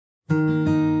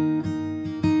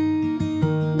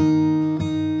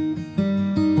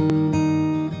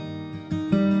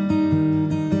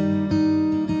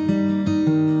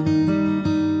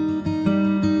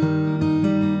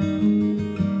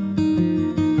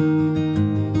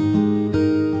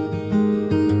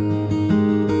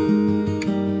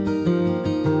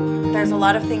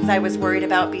lot of things I was worried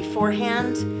about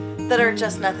beforehand that are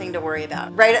just nothing to worry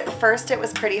about. Right at the first it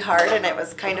was pretty hard, and it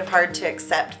was kind of hard to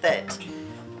accept that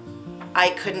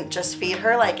I couldn't just feed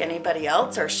her like anybody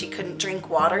else, or she couldn't drink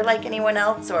water like anyone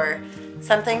else or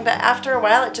something, but after a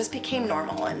while it just became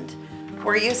normal and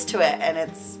we're used to it, and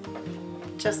it's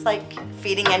just like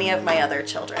feeding any of my other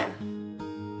children.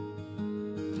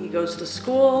 He goes to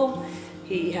school,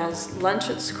 he has lunch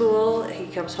at school, he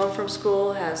comes home from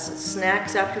school, has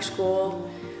snacks after school,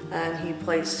 and he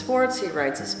plays sports, he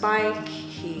rides his bike,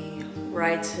 he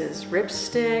rides his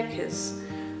ripstick,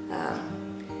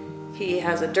 he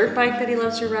has a dirt bike that he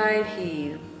loves to ride,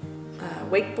 he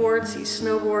wakeboards, he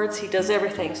snowboards, he does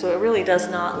everything, so it really does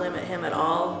not limit him at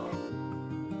all.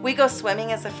 We go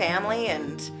swimming as a family,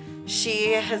 and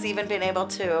she has even been able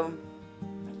to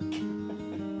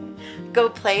go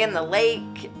play in the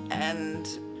lake and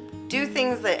do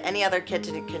things that any other kid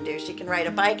can do. She can ride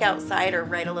a bike outside or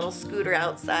ride a little scooter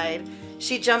outside.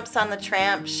 She jumps on the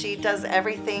tramp. She does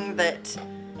everything that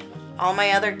all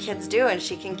my other kids do, and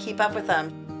she can keep up with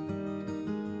them.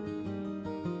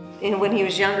 And when he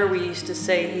was younger, we used to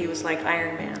say he was like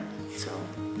Iron Man, so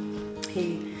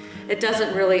it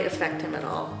doesn't really affect him at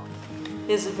all.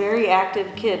 He's a very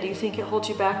active kid. Do you think it holds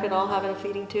you back at all, having a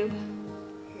feeding tube?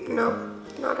 No,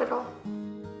 not at all.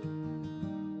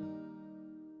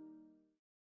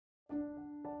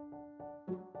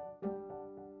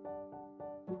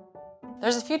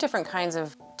 There's a few different kinds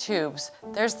of tubes.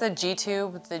 There's the G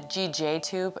tube, the GJ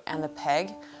tube, and the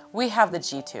PEG. We have the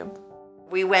G tube.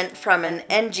 We went from an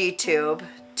NG tube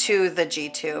to the G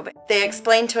tube. They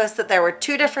explained to us that there were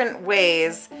two different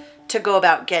ways to go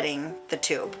about getting the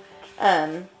tube.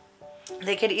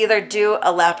 They could either do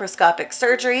a laparoscopic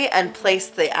surgery and place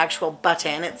the actual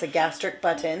button, it's a gastric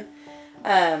button,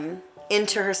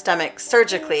 into her stomach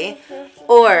surgically,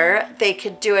 or they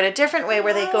could do it a different way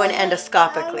where they go in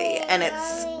endoscopically, and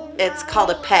it's called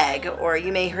a PEG, or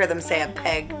you may hear them say a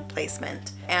PEG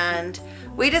placement. And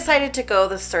we decided to go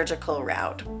the surgical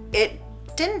route. It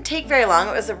didn't take very long.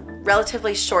 It was a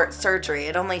relatively short surgery.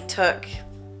 It only took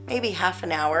maybe half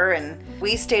an hour, and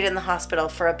we stayed in the hospital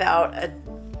for about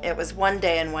it was 1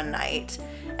 day and 1 night,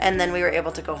 and then we were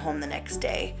able to go home the next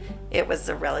day. It was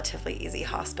a relatively easy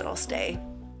hospital stay.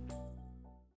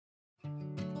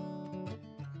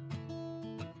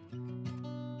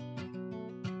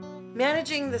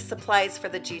 Managing the supplies for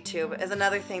the G-tube is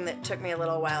another thing that took me a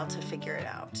little while to figure it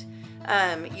out.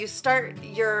 You start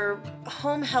your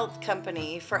home health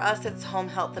company. For us, it's Home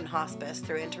Health and Hospice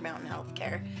through Intermountain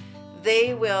Healthcare.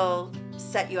 They will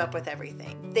set you up with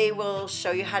everything. They will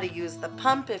show you how to use the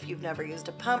pump if you've never used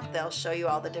a pump. They'll show you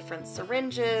all the different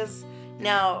syringes.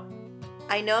 Now,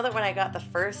 I know that when I got the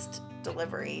first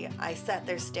delivery, I sat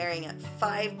there staring at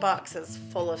 5 boxes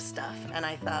full of stuff, and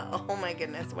I thought, oh my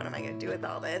goodness, what am I going to do with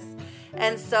all this?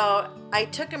 And so I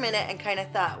took a minute and kind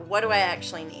of thought, what do I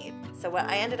actually need? So what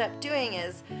I ended up doing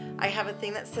is I have a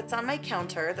thing that sits on my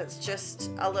counter that's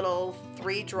just a little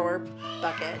 3-drawer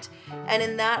bucket, and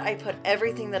in that I put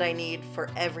everything that I need for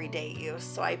everyday use.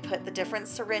 So I put the different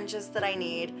syringes that I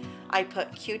need, I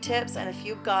put Q-tips and a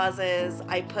few gauzes,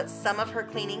 I put some of her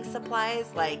cleaning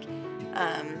supplies like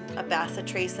a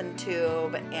bacitracin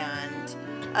tube and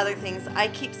other things. I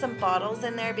keep some bottles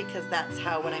in there because that's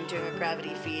how, when I'm doing a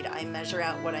gravity feed, I measure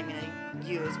out what I'm going to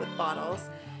use with bottles.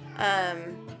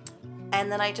 And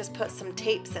then I just put some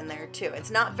tapes in there too.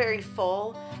 It's not very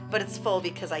full, but it's full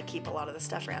because I keep a lot of the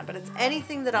stuff around. But it's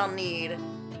anything that I'll need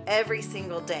every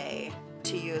single day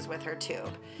to use with her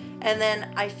tube. And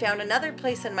then I found another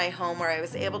place in my home where I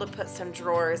was able to put some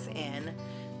drawers in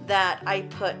that I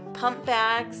put pump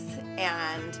bags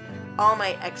and all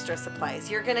my extra supplies.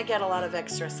 You're gonna get a lot of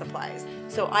extra supplies.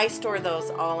 So I store those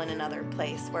all in another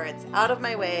place where it's out of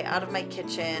my way, out of my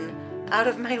kitchen, out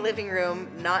of my living room,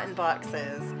 not in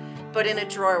boxes, but in a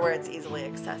drawer where it's easily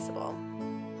accessible.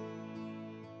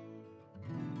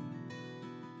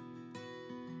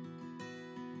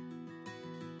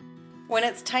 When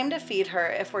it's time to feed her,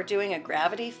 if we're doing a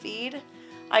gravity feed,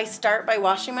 I start by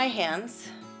washing my hands,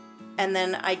 and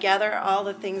then I gather all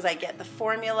the things. I get the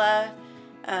formula,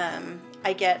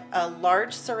 I get a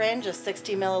large syringe, a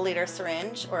 60 milliliter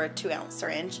syringe or a 2-ounce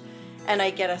syringe, and I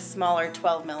get a smaller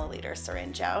 12 milliliter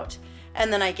syringe out,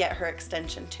 and then I get her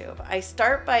extension tube. I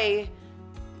start by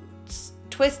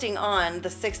twisting on the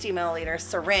 60 milliliter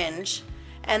syringe,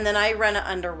 and then I run it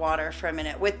underwater for a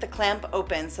minute with the clamp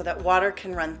open so that water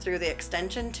can run through the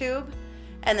extension tube.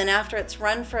 And then after it's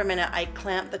run for a minute, I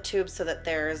clamp the tube so that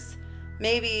there's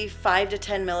maybe 5 to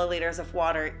 10 milliliters of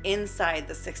water inside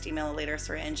the 60 milliliter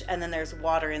syringe, and then there's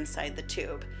water inside the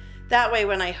tube. That way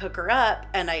when I hook her up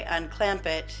and I unclamp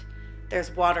it, there's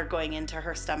water going into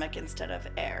her stomach instead of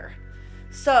air.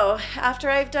 So after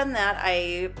I've done that,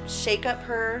 I shake up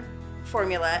her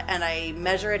formula and I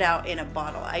measure it out in a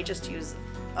bottle. I just use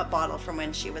a bottle from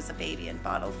when she was a baby and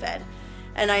bottle fed.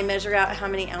 And I measure out how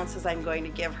many ounces I'm going to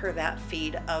give her that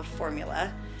feed of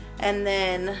formula. And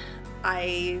then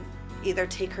I either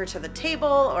take her to the table,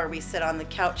 or we sit on the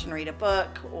couch and read a book,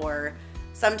 or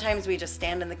sometimes we just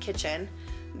stand in the kitchen.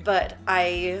 But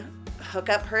I hook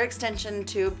up her extension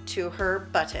tube to her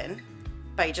button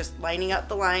by just lining up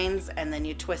the lines, and then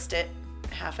you twist it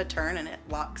half a turn and it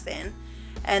locks in.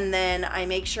 And then I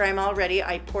make sure I'm all ready.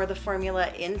 I pour the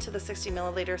formula into the 60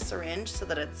 milliliter syringe so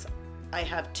that I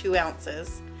have 2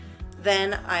 ounces.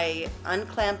 Then I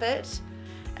unclamp it,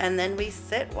 and then we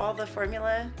sit while the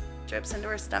formula drips into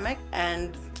her stomach,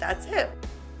 and that's it.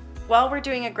 While we're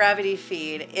doing a gravity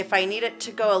feed, if I need it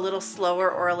to go a little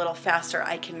slower or a little faster,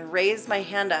 I can raise my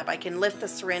hand up. I can lift the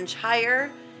syringe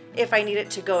higher if I need it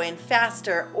to go in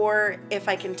faster, or if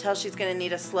I can tell she's gonna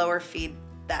need a slower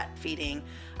feeding,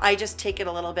 I just take it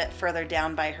a little bit further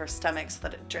down by her stomach so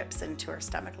that it drips into her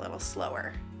stomach a little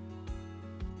slower.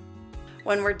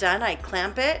 When we're done, I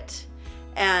clamp it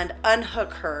and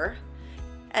unhook her,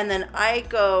 and then I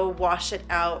go wash it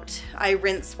out. I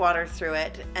rinse water through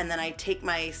it, and then I take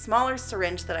my smaller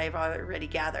syringe that I've already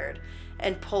gathered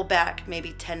and pull back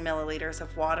maybe 10 milliliters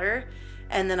of water,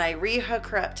 and then I rehook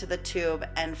her up to the tube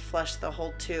and flush the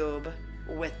whole tube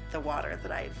with the water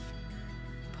that I've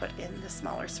put in the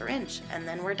smaller syringe, and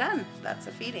then we're done. That's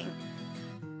a feeding.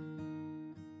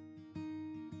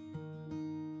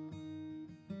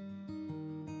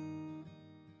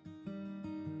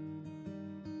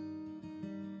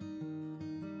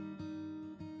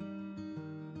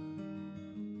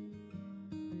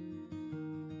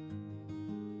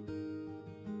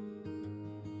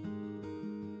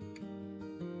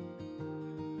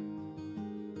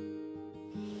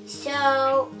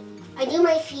 So I do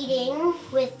my feeding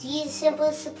with these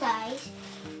simple supplies.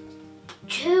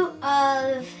 2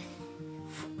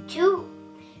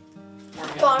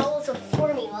 bottles of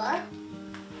formula,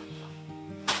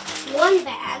 1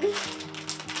 bag,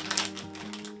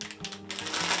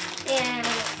 and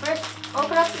first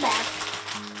open up the bag.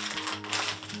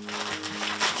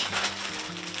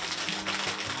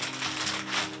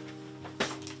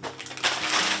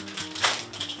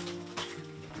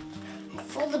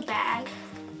 Fill the bag,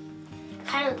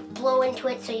 kind of blow into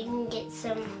it so you can get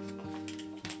some,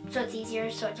 so it's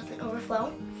easier so it doesn't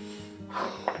overflow.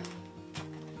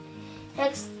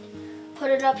 Next,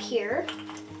 put it up here,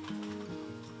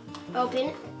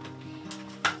 open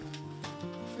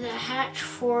the hatch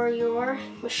for your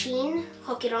machine,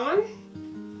 hook it on,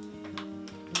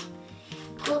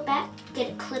 pull it back, get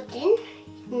it clipped in,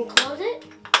 you can close it.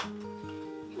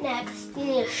 Next, you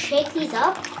need to shake these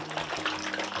up,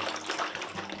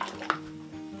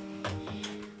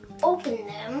 open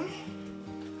them,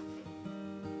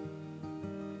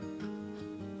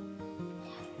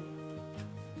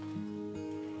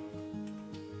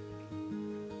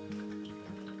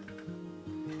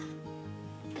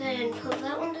 then put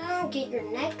that one down, get your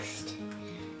next,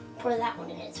 pour that one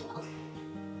in as well.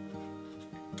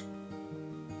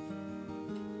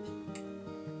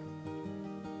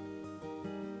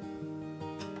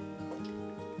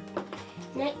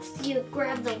 Next, you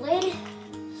grab the lid,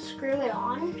 screw it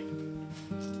on.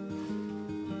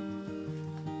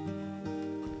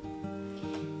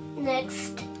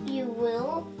 Next, you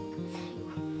will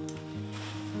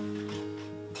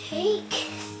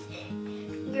take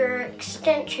your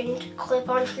extension to clip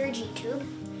onto your G-tube.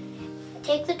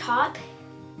 Take the top,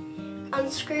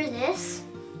 unscrew this,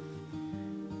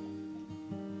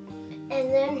 and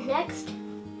then next,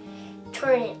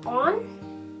 turn it on.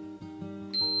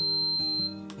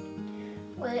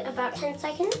 Wait about 10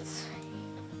 seconds.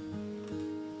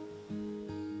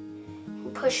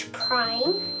 Push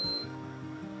prime.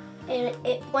 And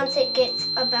once it gets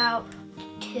about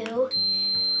to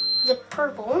the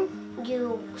purple,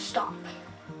 you stop.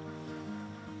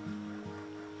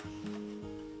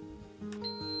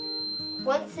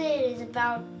 Once it is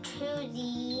about to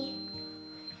the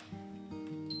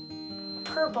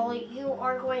purple, you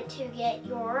are going to get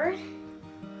your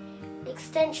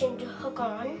extension to hook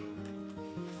on.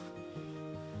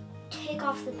 Take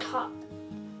off the top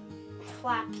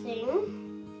flap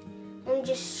thing and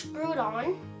just screw it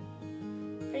on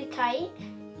pretty tight.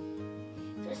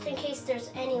 Just in case there's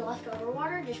any leftover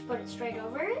water, just put it straight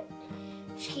over it.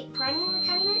 Just keep priming the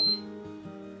tiny bit.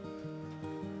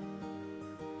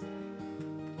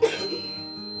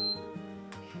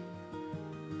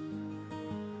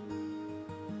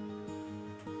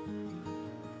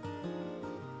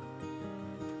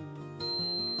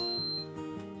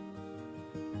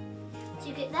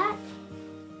 like that.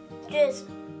 Just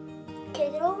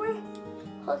kick it over,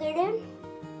 hook it in,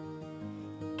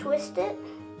 twist it.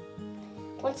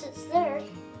 Once it's there,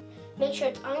 make sure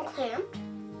it's unclamped,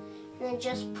 and then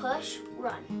just push,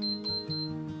 run.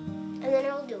 And then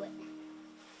it'll do it.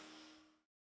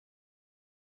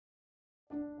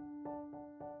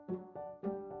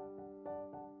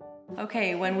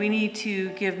 Okay, when we need to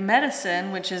give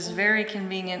medicine, which is very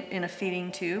convenient in a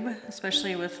feeding tube,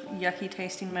 especially with yucky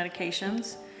tasting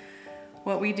medications,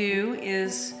 what we do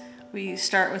is we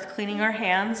start with cleaning our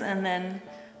hands, and then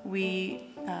we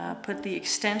put the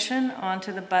extension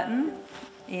onto the button,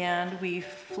 and we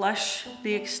flush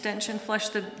the extension, flush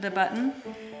the button,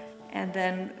 and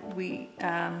then we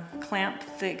clamp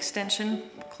the extension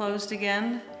closed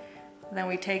again. Then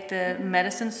we take the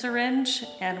medicine syringe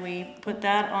and we put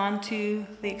that onto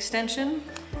the extension,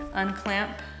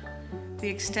 unclamp the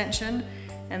extension,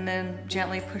 and then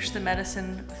gently push the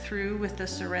medicine through with the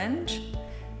syringe.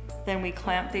 Then we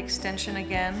clamp the extension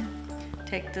again,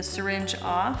 take the syringe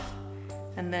off,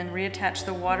 and then reattach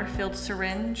the water-filled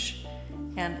syringe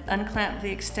and unclamp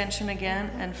the extension again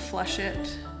and flush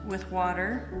it with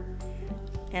water,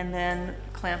 and then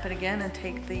clamp it again and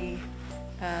take the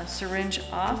syringe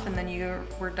off, and then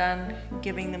we're done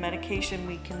giving the medication.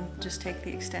 We can just take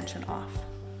the extension off.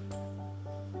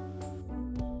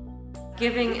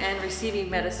 Giving and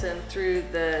receiving medicine through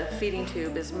the feeding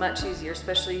tube is much easier,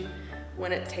 especially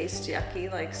when it tastes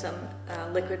yucky like some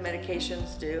liquid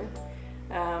medications do,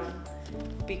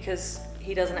 because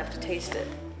he doesn't have to taste it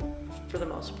for the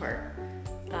most part.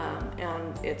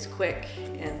 And it's quick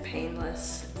and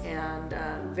painless and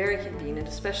very convenient,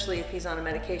 especially if he's on a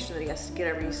medication that he has to get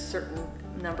every certain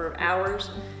number of hours.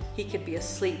 He could be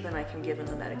asleep and I can give him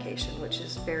the medication, which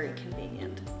is very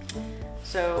convenient.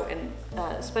 So, and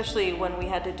especially when we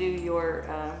had to do your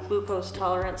glucose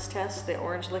tolerance test, the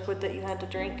orange liquid that you had to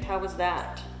drink, how was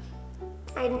that?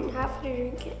 I didn't have to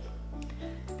drink it.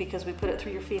 Because we put it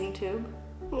through your feeding tube?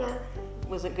 Yeah.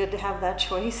 Was it good to have that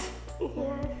choice?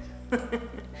 Yeah.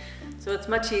 So it's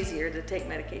much easier to take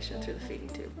medication through the feeding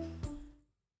tube.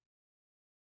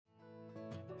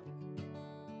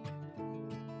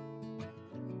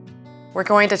 We're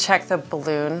going to check the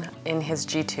balloon in his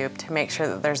G-tube to make sure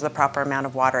that there's the proper amount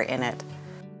of water in it.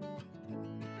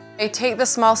 I take the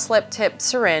small slip-tip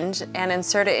syringe and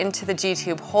insert it into the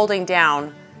G-tube, holding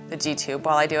down the G-tube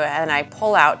while I do it, and I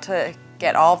pull out to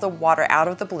get all of the water out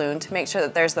of the balloon to make sure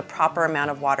that there's the proper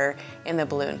amount of water in the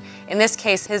balloon. In this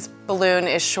case, his balloon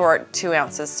is short 2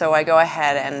 ounces, so I go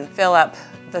ahead and fill up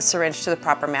the syringe to the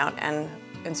proper amount and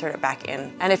insert it back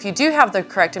in. And if you do have the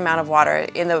correct amount of water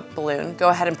in the balloon, go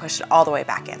ahead and push it all the way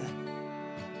back in.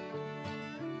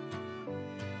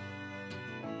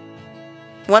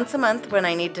 Once a month, when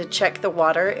I need to check the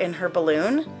water in her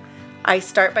balloon, I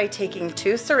start by taking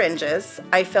 2 syringes.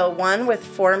 I fill one with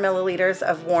 4 milliliters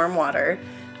of warm water.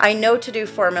 I know to do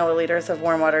 4 milliliters of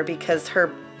warm water because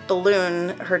her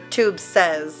balloon, her tube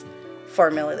says 4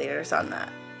 milliliters on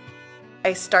that.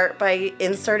 I start by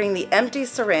inserting the empty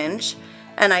syringe,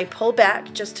 and I pull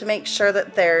back just to make sure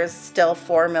that there's still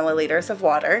 4 milliliters of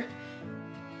water.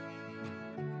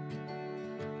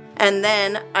 And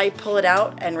then I pull it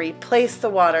out and replace the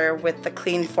water with the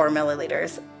clean 4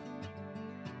 milliliters.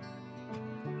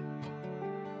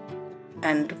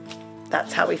 And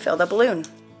that's how we fill the balloon.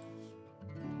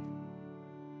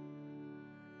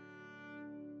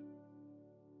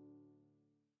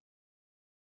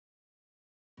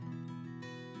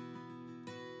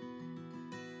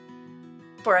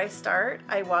 Before I start,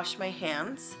 I wash my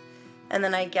hands, and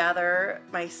then I gather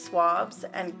my swabs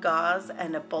and gauze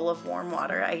and a bowl of warm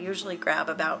water. I usually grab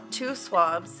about 2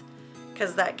 swabs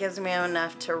because that gives me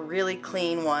enough to really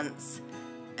clean once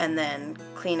and then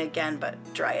clean again, but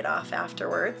dry it off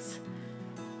afterwards.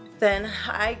 Then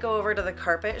I go over to the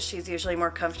carpet. She's usually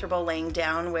more comfortable laying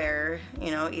down where,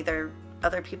 you know, either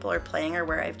other people are playing or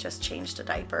where I've just changed a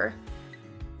diaper.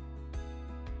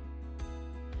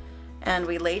 And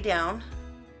we lay down.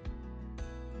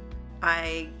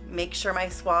 I make sure my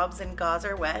swabs and gauze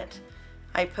are wet.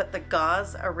 I put the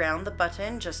gauze around the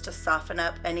button just to soften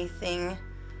up anything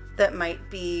that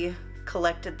might be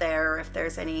collected there, or if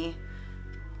there's any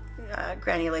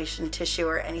granulation tissue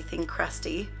or anything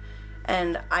crusty.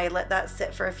 And I let that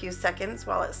sit for a few seconds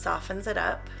while it softens it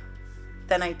up.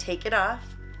 Then I take it off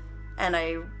and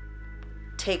I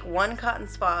take 1 cotton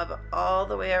swab all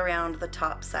the way around the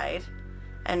top side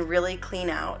and really clean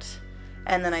out.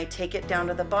 And then I take it down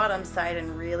to the bottom side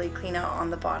and really clean out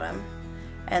on the bottom.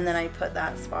 And then I put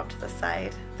that swab to the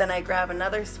side. Then I grab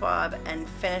another swab and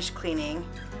finish cleaning.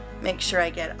 Make sure I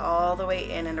get all the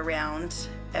way in and around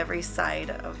every side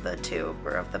of the tube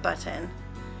or of the button.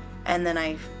 and then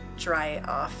I dry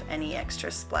off any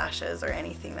extra splashes or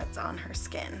anything that's on her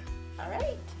skin. All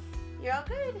right, you're all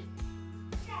good.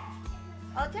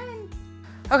 All done.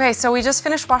 Okay, so we just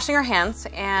finished washing our hands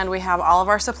and we have all of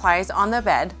our supplies on the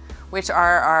bed, which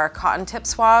are our cotton tip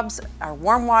swabs, our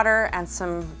warm water, and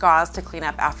some gauze to clean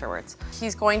up afterwards.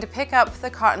 He's going to pick up the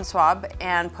cotton swab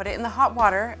and put it in the hot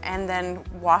water and then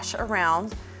wash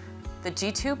around the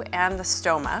G-tube and the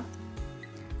stoma.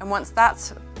 And once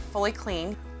that's fully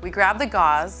clean, we grab the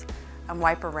gauze and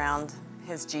wipe around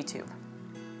his G-tube.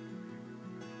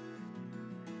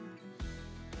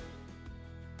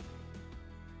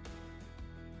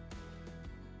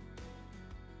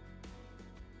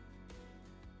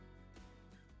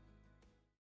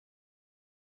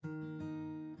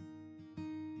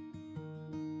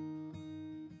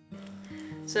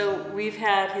 So we've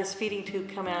had his feeding tube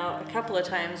come out a couple of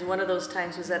times. One of those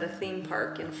times was at a theme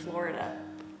park in Florida.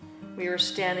 We were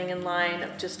standing in line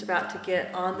just about to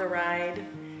get on the ride,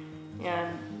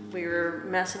 and we were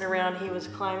messing around. He was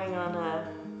climbing on a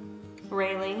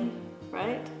railing,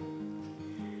 right?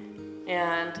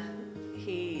 And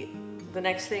the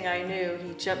next thing I knew,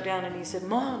 he jumped down and he said,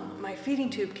 "Mom, my feeding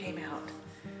tube came out."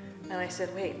 And I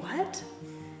said, "Wait, what?"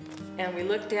 And we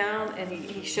looked down and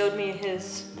he showed me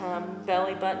his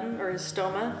belly button, or his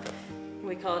stoma.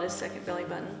 We call it his second belly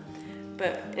button.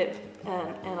 But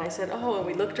and I said, "Oh," and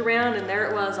we looked around and there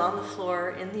it was on the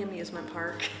floor in the amusement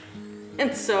park.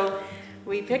 And so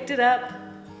we picked it up,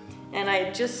 and I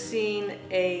had just seen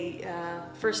a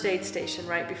first aid station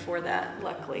right before that,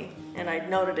 luckily. And I'd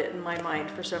noted it in my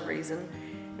mind for some reason.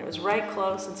 And it was right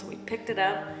close, and so we picked it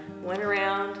up, went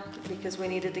around because we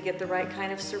needed to get the right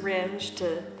kind of syringe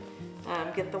to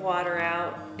get the water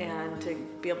out and to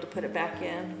be able to put it back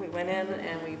in. We went in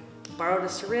and we borrowed a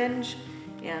syringe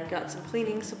and got some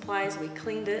cleaning supplies. We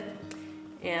cleaned it,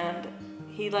 and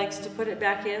he likes to put it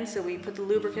back in, so we put the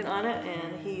lubricant on it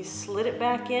and he slid it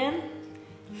back in,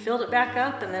 filled it back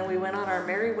up, and then we went on our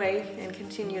merry way and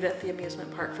continued at the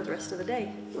amusement park for the rest of the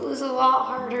day. It was a lot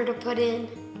harder to put in.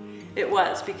 It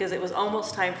was, because it was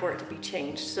almost time for it to be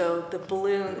changed. So the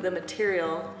balloon, the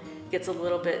material gets a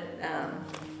little bit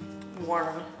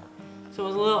warm. So it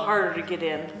was a little harder to get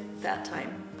in that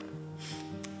time.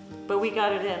 But we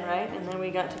got it in, right? And then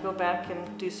we got to go back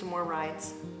and do some more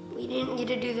rides. We didn't get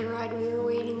to do the ride we were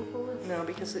waiting for. No,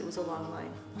 because it was a long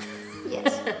line.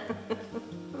 Yes.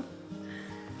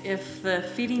 If the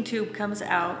feeding tube comes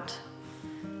out,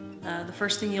 the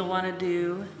first thing you'll want to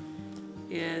do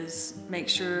is make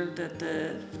sure that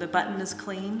the button is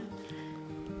clean,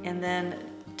 and then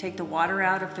take the water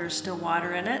out if there's still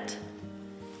water in it.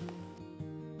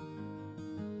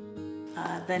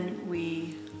 Then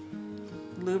we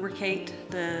lubricate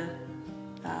the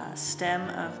stem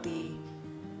of the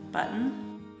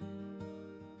button.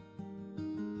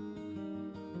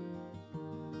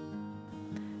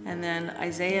 And then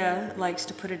Isaiah likes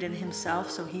to put it in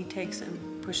himself, so he takes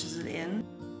and pushes it in.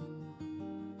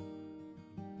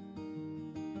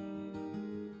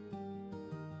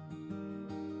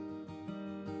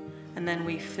 And then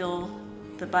we fill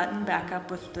the button back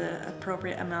up with the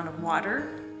appropriate amount of water.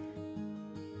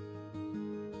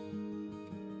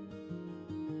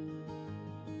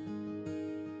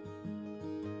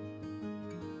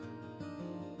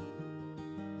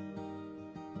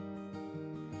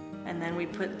 And then we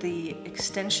put the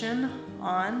extension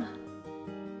on.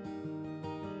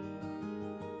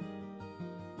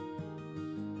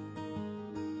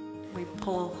 We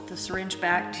pull the syringe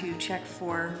back to check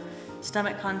for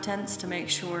stomach contents to make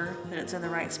sure that it's in the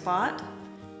right spot.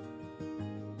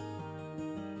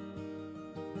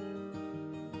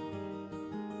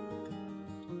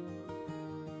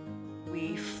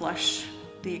 We flush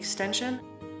the extension.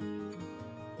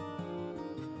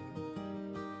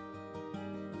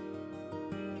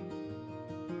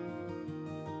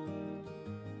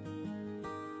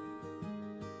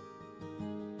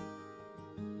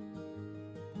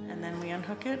 And then we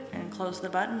unhook it and close the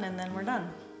button, and then we're done.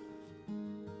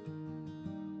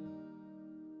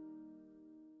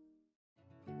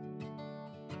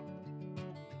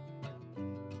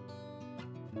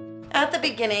 At the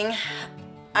beginning,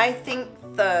 I think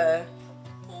the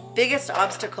biggest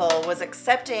obstacle was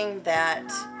accepting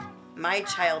that my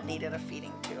child needed a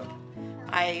feeding tube.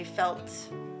 I felt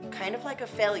kind of like a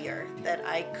failure that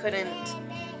I couldn't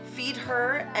feed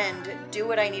her and do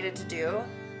what I needed to do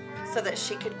so that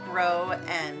she could grow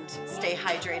and stay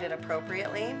hydrated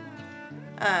appropriately.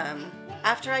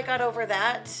 After I got over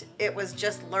that, it was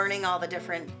just learning all the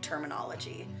different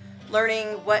terminology, learning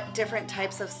what different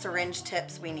types of syringe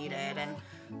tips we needed, and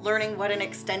learning what an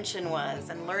extension was,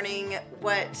 and learning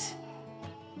what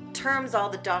terms all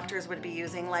the doctors would be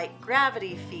using, like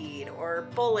gravity feed or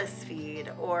bolus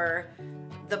feed or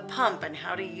the pump and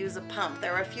how to use a pump.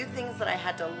 There were a few things that I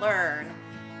had to learn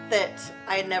that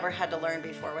I had never had to learn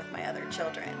before with my other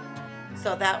children.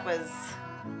 So that was,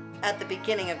 at the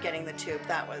beginning of getting the tube,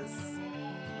 that was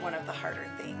one of the harder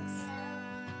things.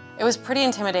 It was pretty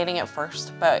intimidating at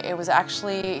first, but it was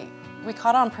actually, we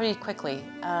caught on pretty quickly.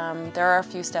 There are a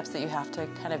few steps that you have to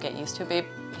kind of get used to, but it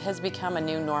has become a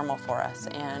new normal for us,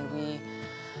 and we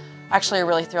actually are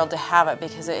really thrilled to have it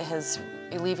because it has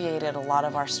alleviated a lot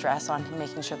of our stress on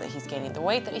making sure that he's gaining the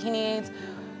weight that he needs.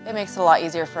 It makes it a lot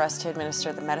easier for us to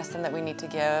administer the medicine that we need to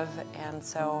give, and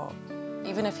so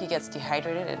even if he gets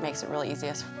dehydrated, it makes it really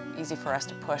easy for us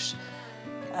to push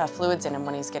fluids in him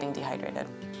when he's getting dehydrated.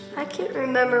 I can't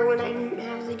remember when I didn't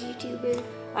have the G-tube in.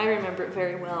 I remember it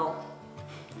very well.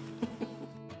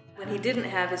 When he didn't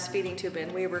have his feeding tube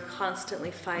in, we were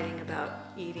constantly fighting about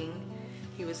eating.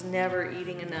 He was never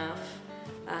eating enough.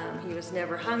 He was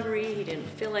never hungry. He didn't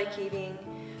feel like eating.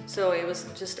 So it was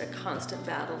just a constant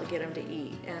battle to get him to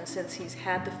eat. And since he's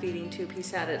had the feeding tube,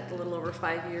 he's had it a little over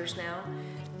 5 years now.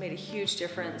 It made a huge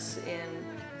difference in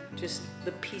just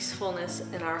the peacefulness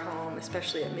in our home,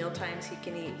 especially at meal times. He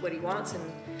can eat what he wants,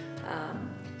 and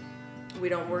we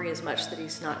don't worry as much that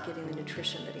he's not getting the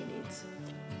nutrition that he needs.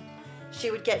 She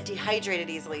would get dehydrated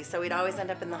easily, so we'd always end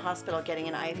up in the hospital getting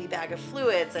an IV bag of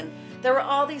fluids, and there were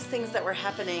all these things that were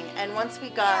happening. And once we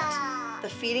got the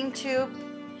feeding tube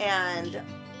and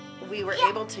we were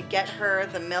able to get her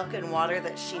the milk and water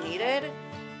that she needed,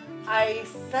 I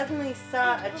suddenly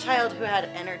saw a child who had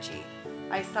energy.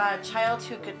 I saw a child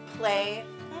who could play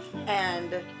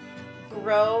and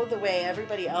grow the way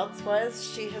everybody else was.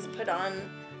 She has put on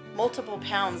multiple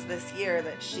pounds this year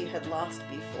that she had lost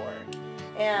before.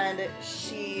 And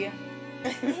she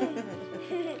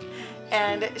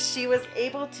was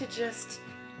able to just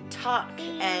talk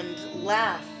and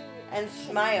laugh and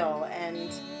smile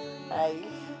and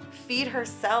feed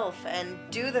herself and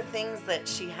do the things that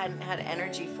she hadn't had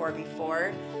energy for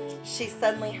before. She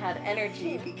suddenly had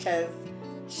energy because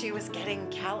she was getting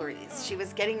calories. She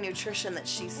was getting nutrition that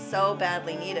she so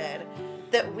badly needed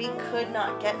that we could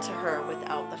not get to her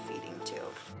without the feed.